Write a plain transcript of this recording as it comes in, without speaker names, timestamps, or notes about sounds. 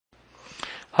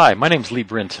Hi, my name is Lee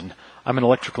Brinton. I'm an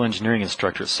electrical engineering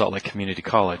instructor at Salt Lake Community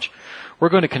College. We're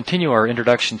going to continue our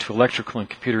introduction to electrical and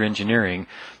computer engineering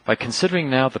by considering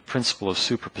now the principle of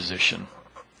superposition.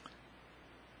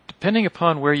 Depending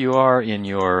upon where you are in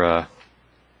your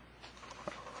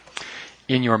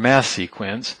math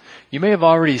sequence, you may have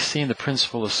already seen the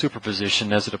principle of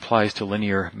superposition as it applies to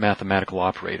linear mathematical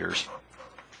operators.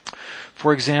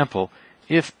 For example,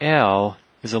 if L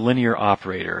is a linear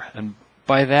operator, and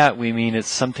by that we mean it's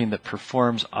something that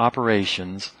performs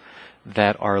operations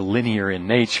that are linear in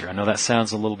nature. I know that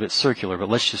sounds a little bit circular, but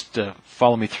let's just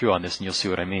follow me through on this and you'll see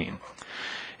what I mean.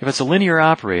 If it's a linear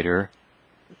operator,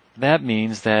 that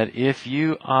means that if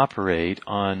you operate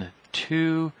on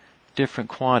two different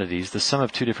quantities, the sum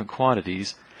of two different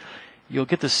quantities, you'll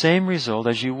get the same result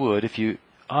as you would if you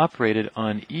operated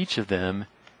on each of them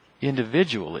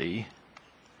individually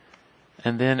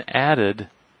and then added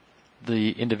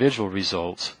the individual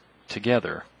results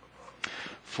together.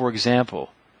 For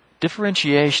example,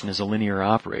 differentiation is a linear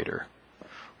operator.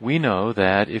 We know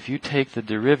that if you take the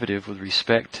derivative with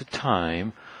respect to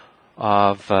time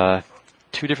of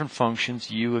two different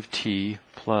functions, u of t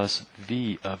plus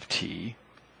v of t,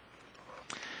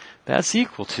 that's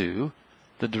equal to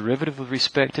the derivative with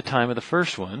respect to time of the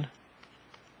first one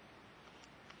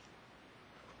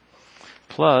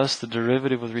plus the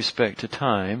derivative with respect to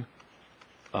time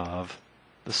of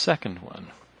the second one.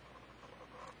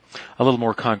 A little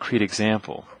more concrete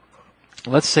example.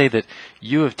 Let's say that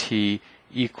u of t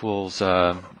equals,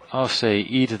 I'll say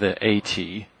e to the at,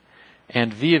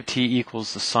 and v of t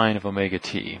equals the sine of omega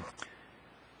t.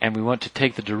 And we want to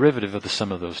take the derivative of the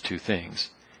sum of those two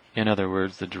things. In other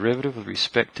words, the derivative with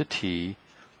respect to t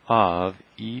of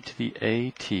e to the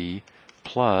at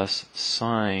plus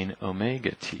sine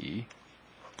omega t.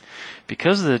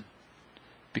 Because the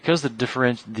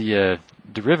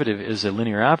derivative is a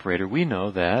linear operator, we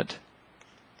know that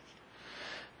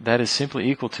that is simply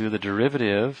equal to the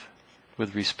derivative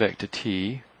with respect to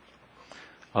t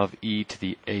of e to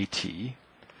the at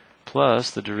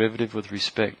plus the derivative with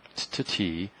respect to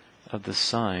t of the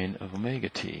sine of omega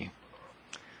t,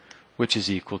 which is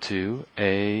equal to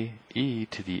a e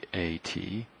to the at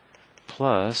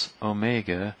plus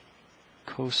omega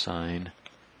cosine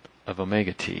of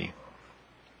omega t.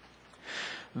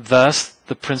 Thus,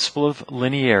 the principle of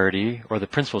linearity, or the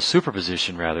principle of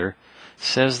superposition rather,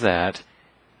 says that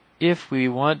if we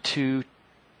want to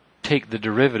take the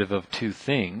derivative of two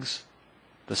things,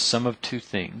 the sum of two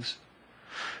things,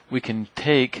 we can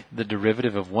take the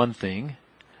derivative of one thing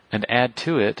and add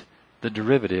to it the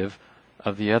derivative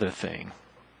of the other thing.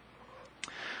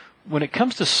 When it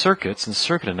comes to circuits and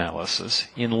circuit analysis,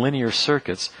 in linear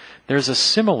circuits, there's a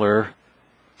similar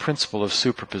principle of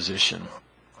superposition.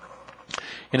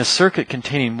 In a circuit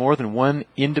containing more than one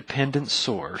independent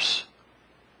source,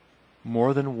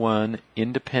 more than one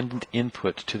independent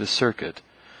input to the circuit,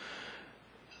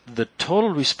 the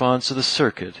total response of the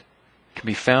circuit can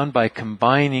be found by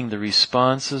combining the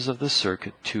responses of the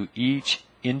circuit to each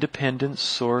independent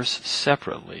source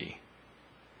separately.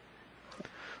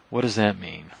 What does that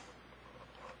mean?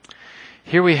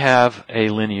 Here we have a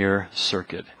linear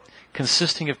circuit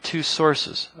consisting of two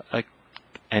sources,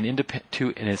 and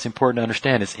it's important to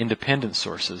understand it's independent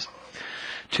sources.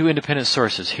 Two independent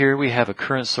sources. Here we have a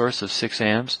current source of 6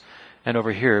 amps, and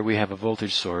over here we have a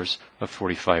voltage source of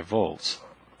 45 volts.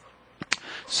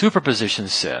 Superposition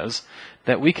says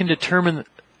that we can determine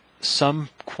some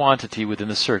quantity within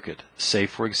the circuit, say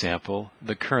for example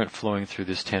the current flowing through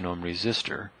this 10 ohm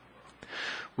resistor.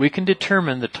 We can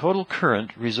determine the total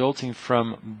current resulting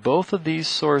from both of these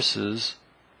sources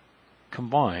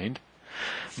combined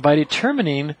by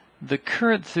determining the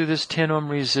current through this 10 ohm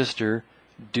resistor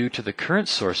due to the current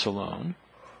source alone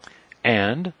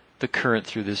and the current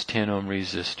through this 10 ohm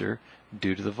resistor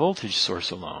due to the voltage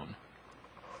source alone.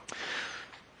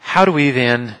 How do we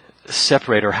then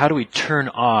separate, or how do we turn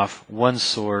off one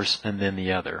source and then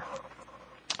the other?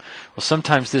 Well,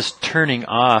 sometimes this turning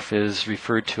off is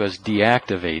referred to as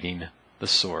deactivating the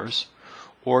source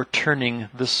or turning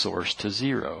the source to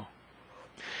zero.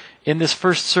 In this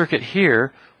first circuit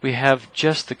here, we have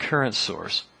just the current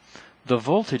source. The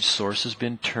voltage source has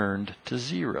been turned to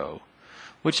zero,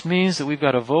 which means that we've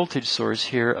got a voltage source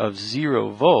here of 0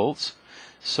 volts.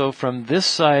 So from this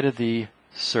side of the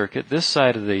circuit, this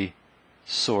side of the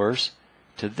source,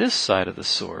 to this side of the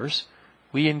source,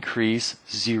 we increase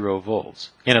 0 volts.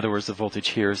 In other words, the voltage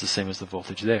here is the same as the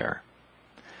voltage there.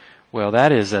 Well,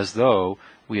 that is as though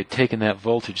we had taken that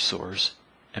voltage source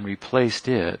and replaced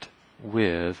it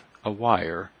with a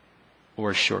wire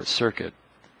or a short circuit.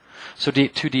 So to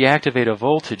deactivate a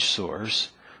voltage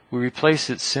source, we replace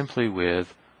it simply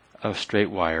with a straight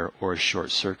wire or a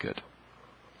short circuit.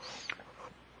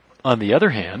 On the other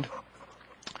hand,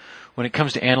 when it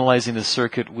comes to analyzing the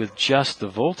circuit with just the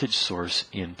voltage source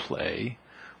in play,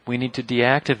 we need to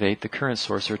deactivate the current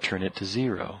source or turn it to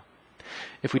 0.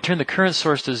 If we turn the current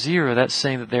source to 0, that's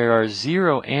saying that there are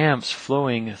 0 amps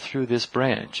flowing through this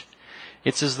branch.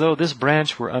 It's as though this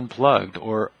branch were unplugged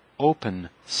or open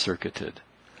circuited.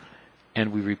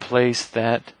 And we replace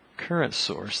that current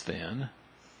source then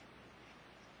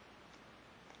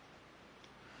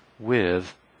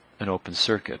with an open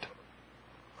circuit.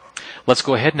 Let's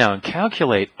go ahead now and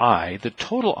calculate I, the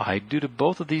total I, due to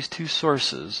both of these two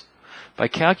sources by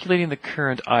calculating the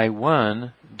current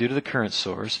I1 due to the current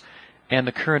source and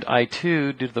the current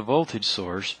I2 due to the voltage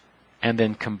source, and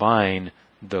then combine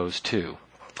those two.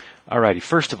 Alrighty,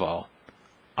 first of all,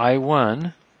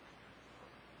 I1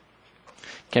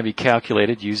 can be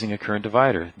calculated using a current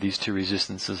divider. These two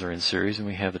resistances are in series and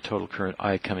we have the total current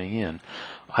I coming in.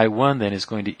 I1 then is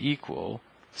going to equal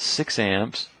 6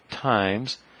 amps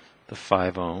times the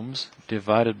 5 ohms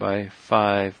divided by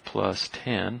 5 plus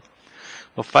 10.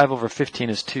 Well, 5 over 15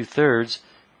 is 2/3,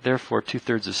 therefore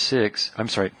 2/3 of 6,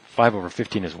 5 over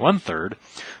 15 is 1/3.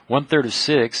 1/3 of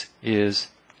 6 is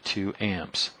 2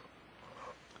 amps.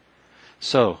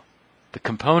 So, the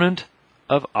component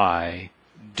of I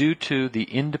due to the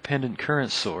independent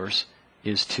current source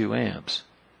is 2 amps.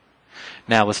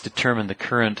 Now let's determine the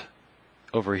current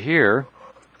over here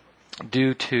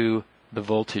due to the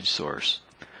voltage source.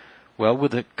 Well,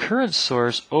 with the current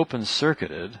source open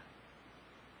circuited,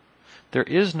 there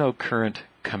is no current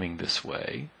coming this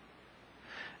way.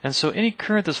 And so any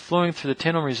current that's flowing through the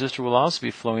 10 ohm resistor will also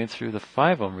be flowing through the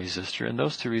 5 ohm resistor, and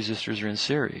those two resistors are in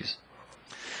series.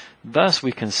 Thus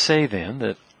we can say then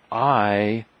that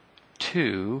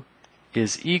I2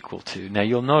 is equal to, now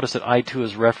you'll notice that I2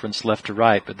 is referenced left to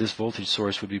right, but this voltage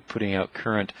source would be putting out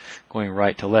current going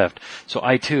right to left. So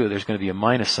I2, there's going to be a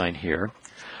minus sign here.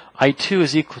 I2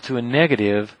 is equal to a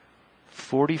negative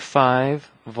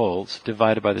 45 volts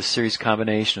divided by the series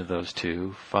combination of those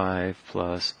two, 5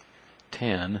 plus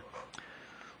 10,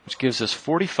 which gives us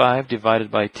 45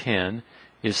 divided by 10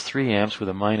 is 3 amps with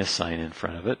a minus sign in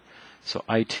front of it. So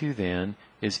I2 then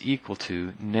is equal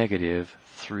to negative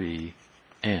 3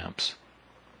 amps.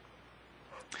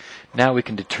 Now we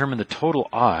can determine the total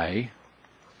I.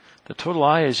 The total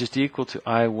I is just equal to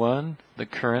I1, the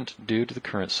current due to the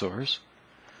current source,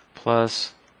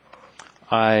 plus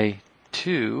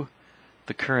I2,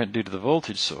 the current due to the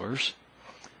voltage source,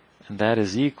 and that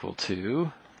is equal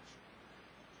to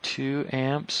 2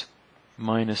 amps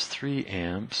minus 3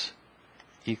 amps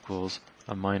equals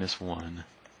a minus 1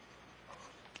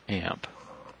 amp.